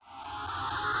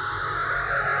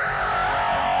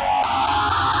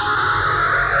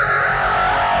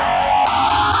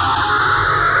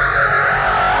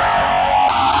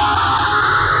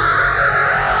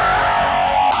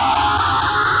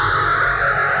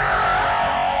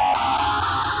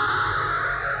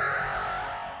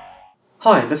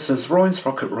Hi, this is Roy's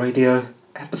Rocket Radio,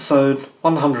 episode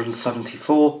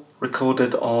 174,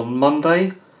 recorded on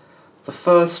Monday, the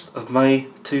 1st of May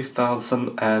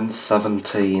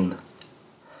 2017.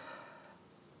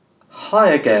 Hi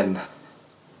again.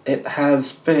 It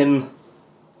has been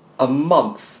a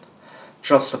month,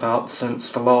 just about,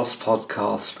 since the last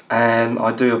podcast, and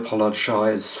I do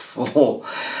apologise for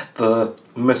the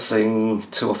missing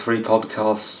 2 or 3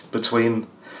 podcasts between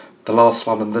the last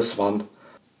one and this one.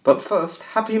 But first,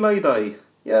 happy May Day!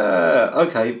 Yeah,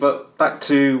 okay, but back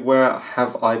to where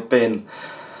have I been.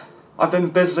 I've been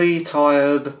busy,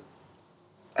 tired,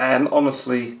 and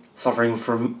honestly suffering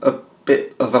from a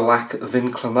bit of a lack of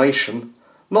inclination.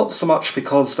 Not so much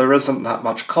because there isn't that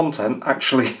much content,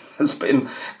 actually there's been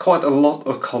quite a lot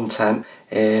of content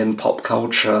in pop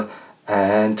culture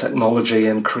and technology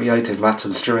and creative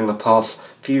matters during the past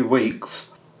few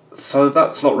weeks, so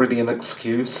that's not really an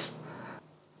excuse.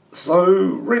 So,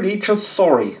 really, just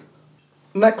sorry.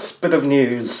 Next bit of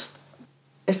news.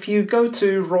 If you go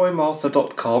to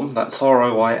roymathur.com, that's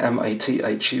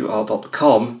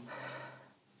roymathur.com,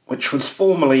 which was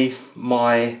formerly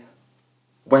my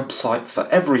website for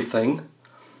everything,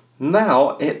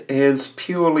 now it is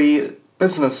purely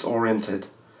business-oriented.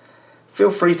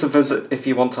 Feel free to visit if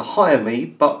you want to hire me,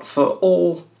 but for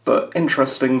all the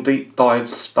interesting deep dive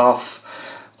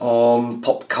stuff on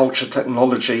pop culture,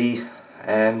 technology,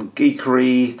 and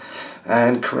geekery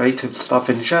and creative stuff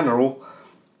in general,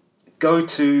 go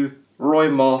to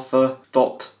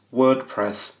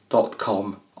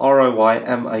roymathur.wordpress.com,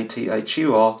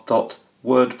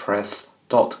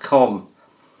 roymathur.wordpress.com.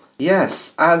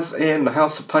 Yes, as in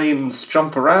House of Pain's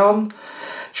Jump Around,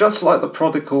 just like the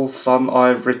prodigal son,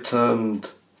 I've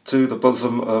returned to the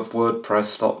bosom of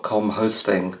WordPress.com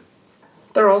hosting.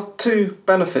 There are 2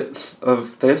 benefits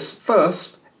of this.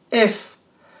 First,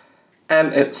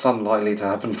 and it's unlikely to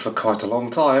happen for quite a long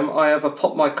time, I ever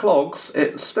pop my clogs,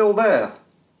 it's still there.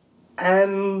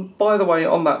 And by the way,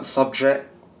 on that subject,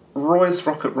 Roy's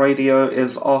Rocket Radio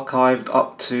is archived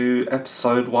up to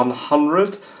episode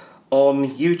 100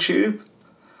 on YouTube,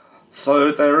 so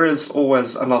there is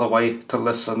always another way to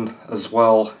listen as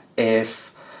well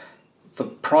if the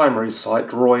primary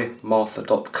site,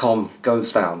 roymathur.com,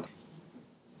 goes down.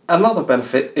 Another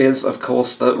benefit is, of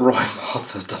course, that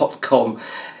roymathur.com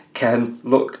can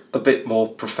look a bit more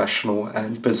professional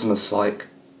and businesslike.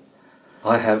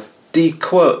 I have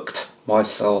dequirked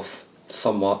myself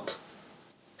somewhat.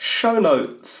 Show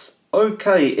notes.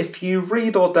 Okay, if you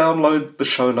read or download the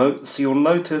show notes, you'll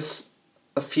notice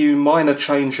a few minor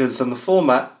changes in the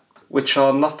format, which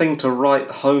are nothing to write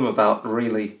home about,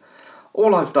 really.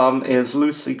 All I've done is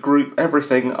loosely group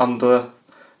everything under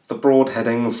the broad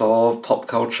headings of pop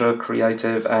culture,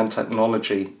 creative, and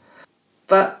technology.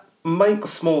 That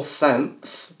makes more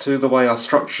sense to the way I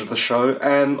structure the show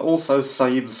and also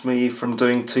saves me from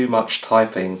doing too much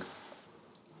typing.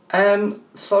 And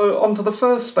so on to the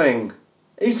first thing,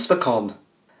 EasterCon.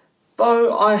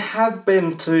 Though I have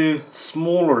been to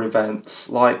smaller events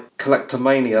like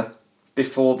Collectormania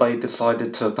before they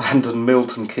decided to abandon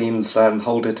Milton Keynes and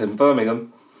hold it in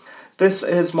Birmingham, this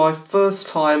is my first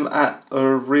time at a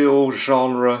real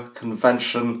genre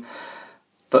convention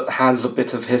that has a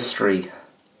bit of history.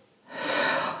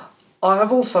 I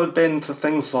have also been to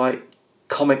things like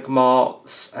comic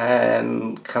marts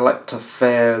and collector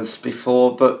fairs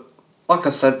before, but like I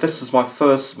said, this is my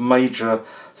first major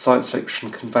science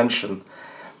fiction convention,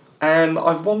 and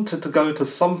I've wanted to go to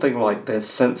something like this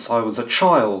since I was a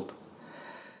child.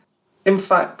 In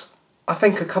fact, I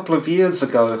think a couple of years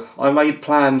ago I made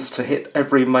plans to hit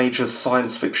every major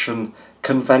science fiction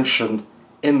convention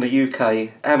in the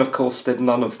UK, and of course did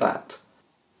none of that.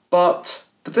 But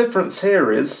the difference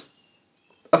here is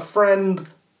a friend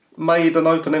made an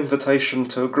open invitation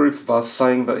to a group of us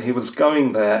saying that he was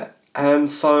going there, and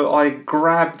so I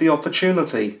grabbed the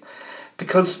opportunity.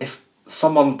 Because if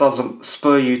someone doesn't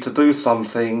spur you to do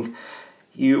something,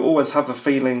 you always have a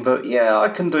feeling that, yeah, I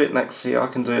can do it next year,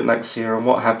 and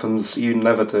what happens? You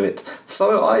never do it.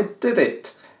 So I did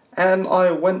it, and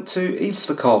I went to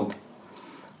EasterCon.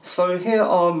 So here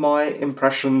are my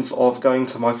impressions of going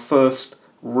to my first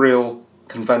real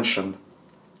convention.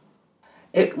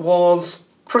 It was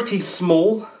pretty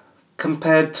small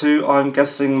compared to, I'm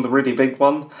guessing, the really big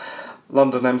one,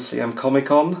 London MCM Comic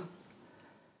Con.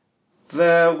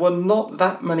 There were not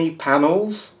that many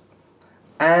panels,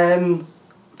 and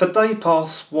the day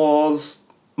pass was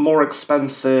more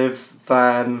expensive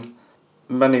than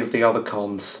many of the other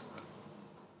cons.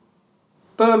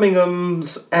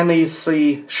 Birmingham's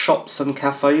NEC shops and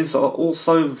cafes are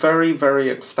also very, very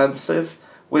expensive,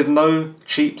 with no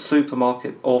cheap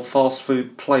supermarket or fast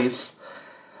food place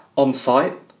on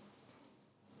site.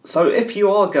 So if you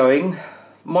are going,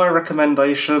 my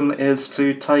recommendation is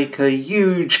to take a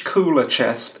huge cooler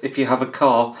chest if you have a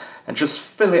car and just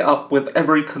fill it up with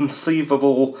every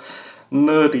conceivable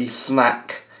nerdy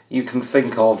snack you can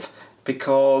think of,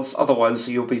 because otherwise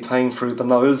you'll be paying through the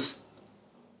nose.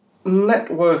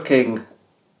 Networking.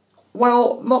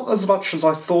 Well, not as much as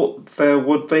I thought there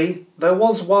would be. There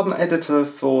was one editor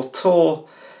for Tor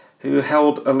who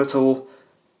held a little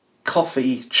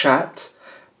coffee chat,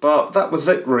 but that was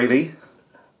it really.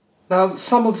 Now,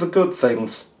 some of the good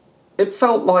things. It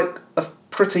felt like a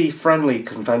pretty friendly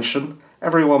convention.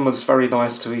 Everyone was very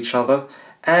nice to each other,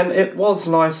 and it was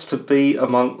nice to be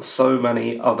amongst so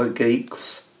many other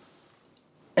geeks.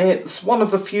 It's one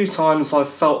of the few times I've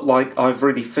felt like I've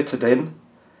really fitted in.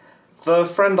 The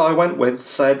friend I went with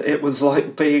said it was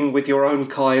like being with your own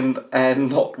kind and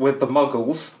not with the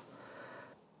muggles.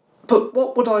 But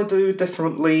what would I do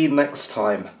differently next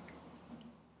time?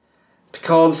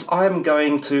 Because I am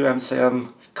going to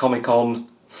MCM Comic Con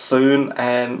soon,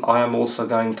 and I am also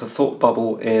going to Thought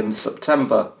Bubble in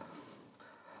September.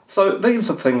 So these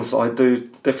are things I do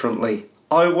differently.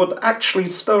 I would actually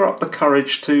stir up the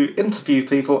courage to interview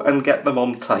people and get them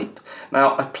on tape.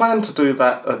 Now, I plan to do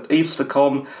that at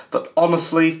EasterCon, but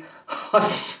honestly,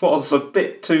 I was a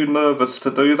bit too nervous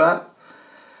to do that.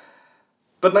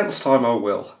 But next time I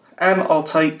will. And I'll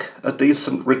take a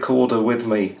decent recorder with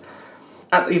me.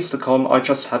 At EasterCon, I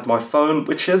just had my phone,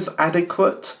 which is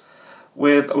adequate,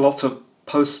 with a lot of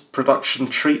post-production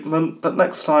treatment, but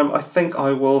next time I think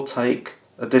I will take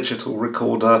a digital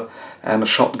recorder and a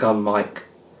shotgun mic.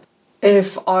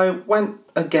 If I went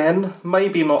again,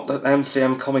 maybe not at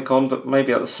MCM Comic Con, but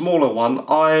maybe at a smaller one,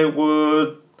 I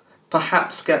would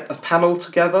perhaps get a panel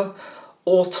together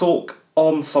or talk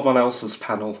on someone else's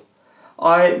panel.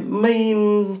 I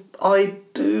mean, I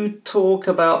do talk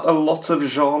about a lot of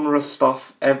genre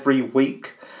stuff every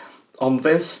week on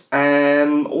this,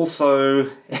 and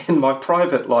also in my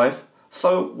private life,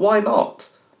 so why not?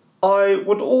 I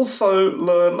would also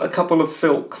learn a couple of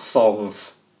Filk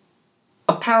songs.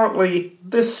 Apparently,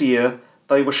 this year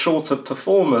they were short of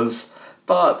performers,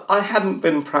 but I hadn't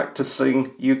been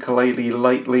practicing ukulele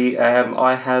lately and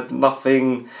I had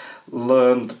nothing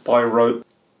learned by rote.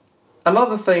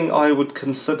 Another thing I would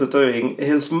consider doing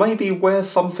is maybe wear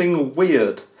something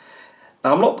weird.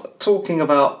 Now, I'm not talking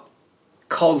about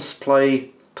cosplay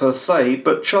per se,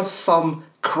 but just some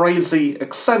crazy,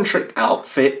 eccentric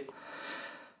outfit,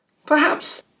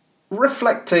 perhaps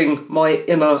reflecting my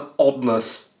inner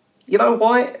oddness. You know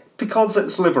why? Because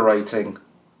it's liberating.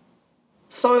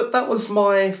 So that was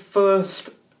my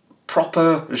first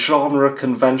proper genre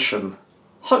convention.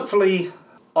 Hopefully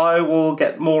I will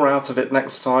get more out of it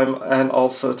next time, and I'll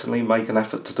certainly make an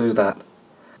effort to do that.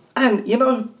 And you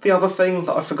know, the other thing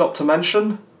that I forgot to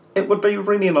mention? It would be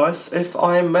really nice if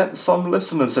I met some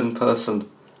listeners in person.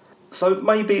 So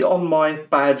maybe on my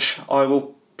badge I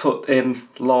will put in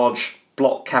large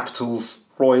block capitals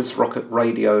Roy's Rocket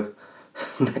Radio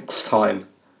next time.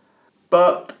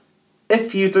 But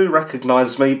if you do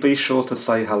recognise me, be sure to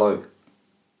say hello.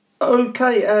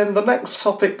 Okay, and the next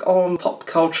topic on pop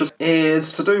culture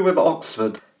is to do with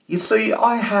Oxford. You see,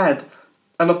 I had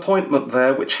an appointment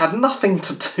there which had nothing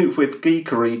to do with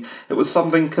geekery. It was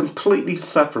something completely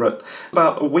separate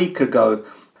about a week ago.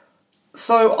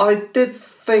 So I did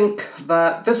think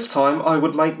that this time I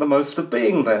would make the most of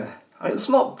being there. It's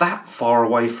not that far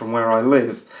away from where I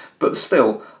live, but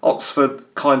still, Oxford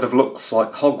kind of looks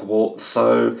like Hogwarts,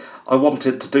 so I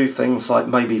wanted to do things like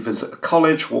maybe visit a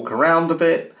college, walk around a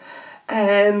bit,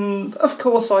 and of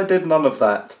course I did none of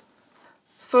that.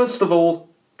 First of all,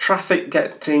 traffic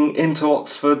getting into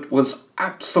Oxford was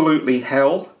absolutely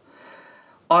hell.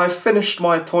 I finished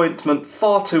my appointment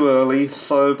far too early,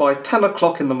 so by 10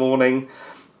 o'clock in the morning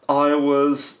I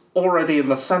was already in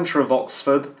the centre of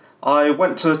Oxford. I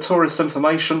went to a tourist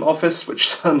information office,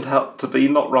 which turned out to be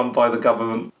not run by the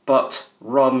government, but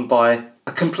run by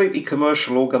a completely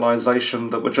commercial organisation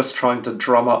that were just trying to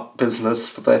drum up business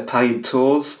for their paid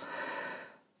tours.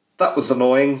 That was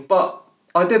annoying, but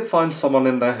I did find someone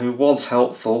in there who was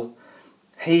helpful.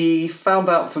 He found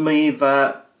out for me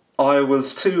that I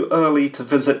was too early to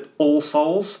visit All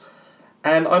Souls,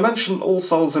 and I mention All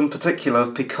Souls in particular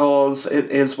because it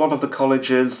is one of the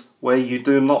colleges where you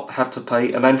do not have to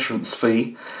pay an entrance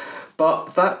fee,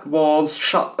 but that was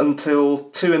shut until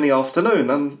 2 in the afternoon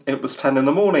and it was 10 in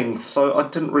the morning, so I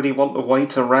didn't really want to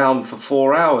wait around for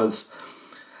 4 hours.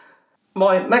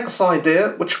 My next idea,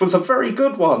 which was a very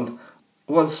good one,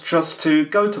 was just to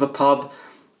go to the pub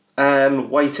and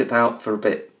wait it out for a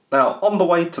bit. Now, on the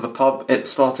way to the pub, it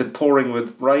started pouring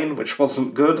with rain, which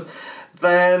wasn't good.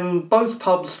 then both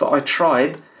pubs that I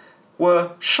tried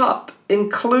were shut,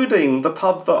 including the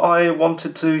pub that I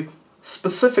wanted to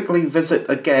specifically visit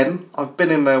again. I've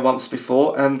been in there once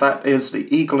before, and that is the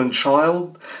Eagle and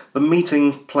Child, the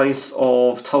meeting place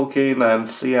of Tolkien and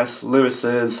C.S.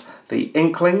 Lewis's The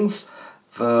Inklings,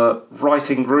 the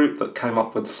writing group that came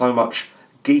up with so much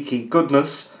geeky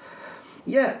goodness.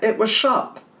 Yeah, it was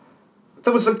shut.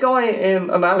 There was a guy in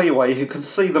an alleyway who could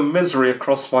see the misery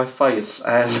across my face,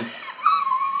 and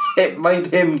it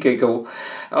made him giggle.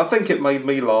 I think it made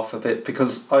me laugh a bit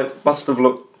because I must have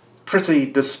looked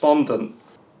pretty despondent.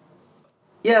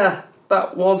 Yeah,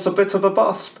 that was a bit of a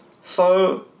bust.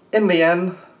 So, in the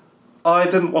end, I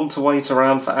didn't want to wait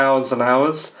around for hours and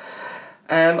hours,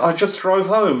 and I just drove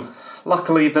home.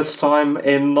 Luckily this time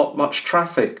in not much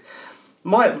traffic.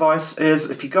 My advice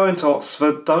is, if you go into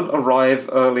Oxford, don't arrive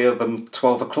earlier than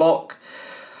 12 o'clock.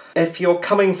 If you're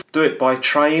coming, do it by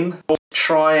train, or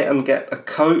try and get a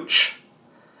coach.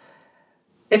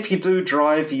 If you do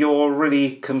drive, you're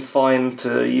really confined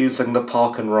to using the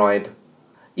park and ride.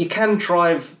 You can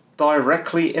drive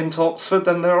directly into Oxford,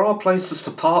 and there are places to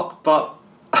park, but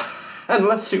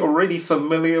unless you're really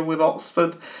familiar with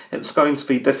Oxford, it's going to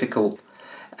be difficult.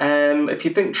 And if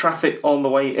you think traffic on the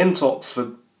way into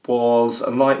Oxford was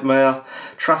a nightmare,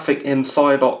 traffic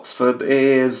inside Oxford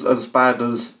is as bad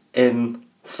as in,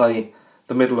 say,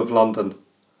 the middle of London.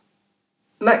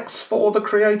 Next, for the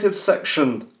creative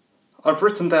section, I've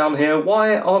written down here,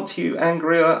 why aren't you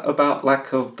angrier about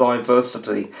lack of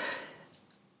diversity?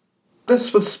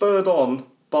 This was spurred on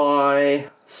by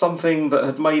something that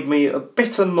had made me a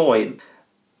bit annoyed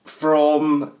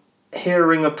from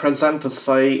hearing a presenter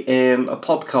say in a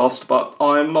podcast, but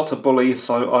I'm not a bully,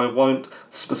 so I won't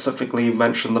specifically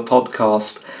mention the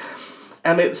podcast.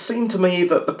 And it seemed to me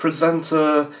that the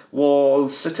presenter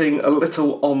was sitting a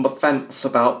little on the fence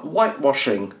about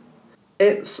whitewashing.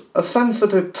 It's a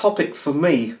sensitive topic for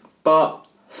me, but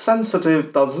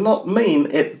sensitive does not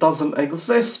mean it doesn't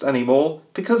exist anymore,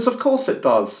 because of course it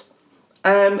does.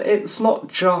 And it's not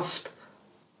just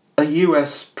a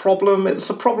US problem, it's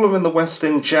a problem in the West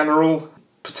in general,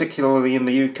 particularly in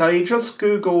the UK. Just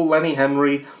Google Lenny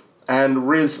Henry and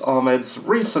Riz Ahmed's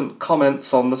recent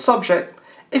comments on the subject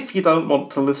if you don't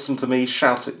want to listen to me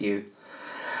shout at you.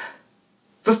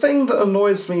 The thing that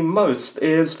annoys me most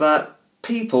is that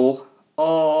people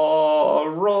are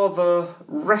rather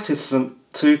reticent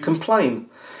to complain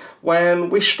when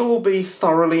we should all be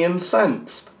thoroughly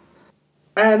incensed.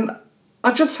 And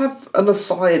I just have an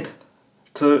aside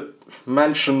to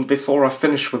mention before I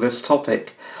finish with this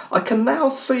topic. I can now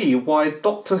see why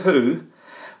Doctor Who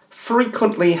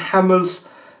frequently hammers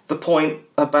the point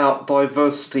about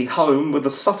diversity home with the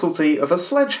subtlety of a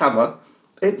sledgehammer.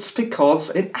 It's because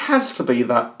it has to be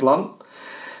that blunt.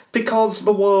 Because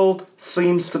the world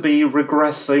seems to be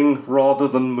regressing rather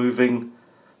than moving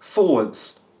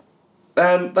forwards.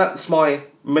 And that's my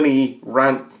mini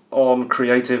rant on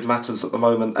creative matters at the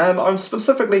moment. And I'm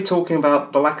specifically talking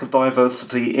about the lack of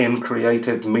diversity in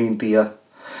creative media.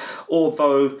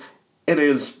 Although it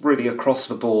is really across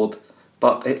the board,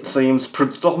 but it seems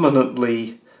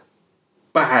predominantly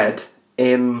bad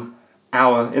in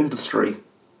our industry.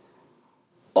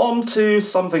 On to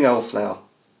something else now.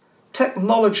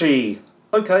 Technology.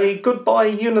 Okay, goodbye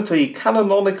Unity.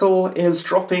 Canonical is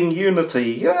dropping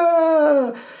Unity.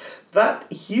 Yeah!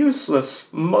 That useless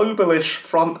mobile-ish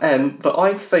front end that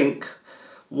I think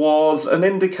was an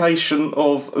indication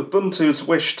of Ubuntu's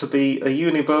wish to be a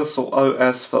universal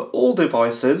OS for all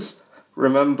devices.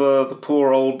 Remember the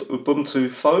poor old Ubuntu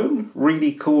phone?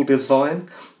 Really cool design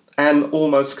and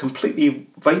almost completely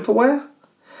vaporware?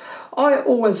 I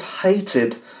always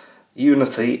hated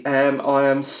Unity, and I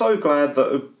am so glad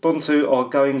that Ubuntu are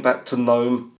going back to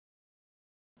GNOME.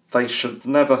 They should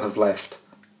never have left.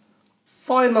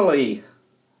 Finally,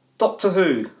 Doctor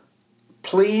Who.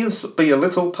 Please be a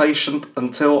little patient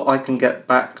until I can get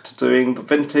back to doing the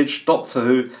vintage Doctor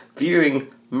Who viewing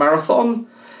marathon,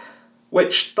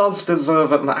 which does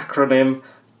deserve an acronym,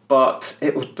 but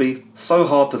it would be so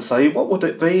hard to say. What would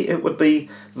it be? It would be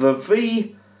the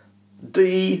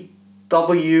VDWV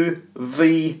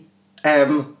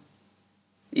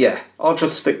Yeah, I'll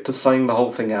just stick to saying the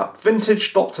whole thing out.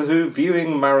 Vintage Doctor Who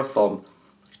viewing marathon.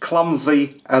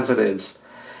 Clumsy as it is.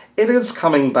 It is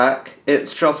coming back.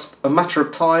 It's just a matter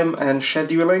of time and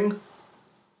scheduling.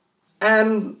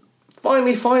 And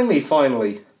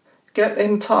finally, get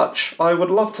in touch. I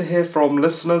would love to hear from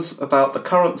listeners about the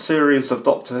current series of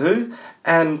Doctor Who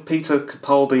and Peter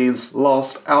Capaldi's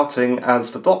last outing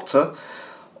as the Doctor,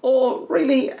 or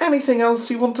really anything else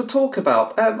you want to talk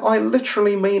about, and I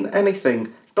literally mean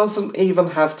anything. doesn't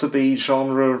even have to be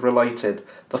genre related.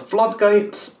 The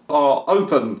floodgates are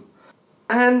open.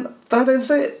 And that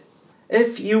is it.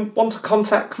 If you want to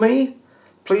contact me,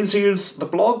 please use the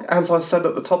blog, as I said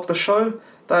at the top of the show.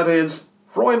 That is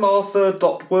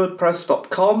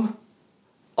roymathur.wordpress.com,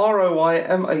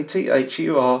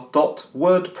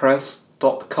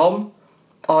 roymathur.wordpress.com.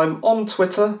 I'm on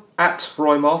Twitter, at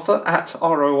roymathur, at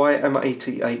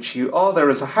roymathur. There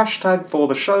is a hashtag for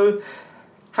the show,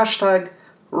 hashtag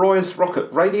Roy's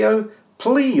Rocket Radio.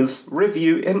 Please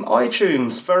review in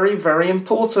iTunes. Very, very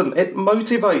important. It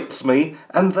motivates me,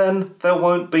 and then there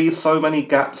won't be so many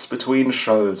gaps between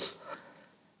shows.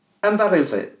 And that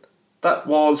is it. That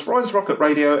was Roy's Rocket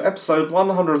Radio, episode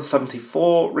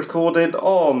 174, recorded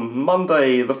on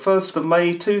Monday, the 1st of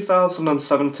May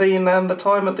 2017, and the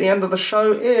time at the end of the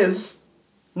show is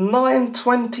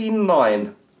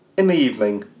 9:29 in the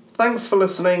evening. Thanks for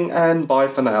listening, and bye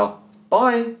for now.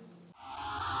 Bye!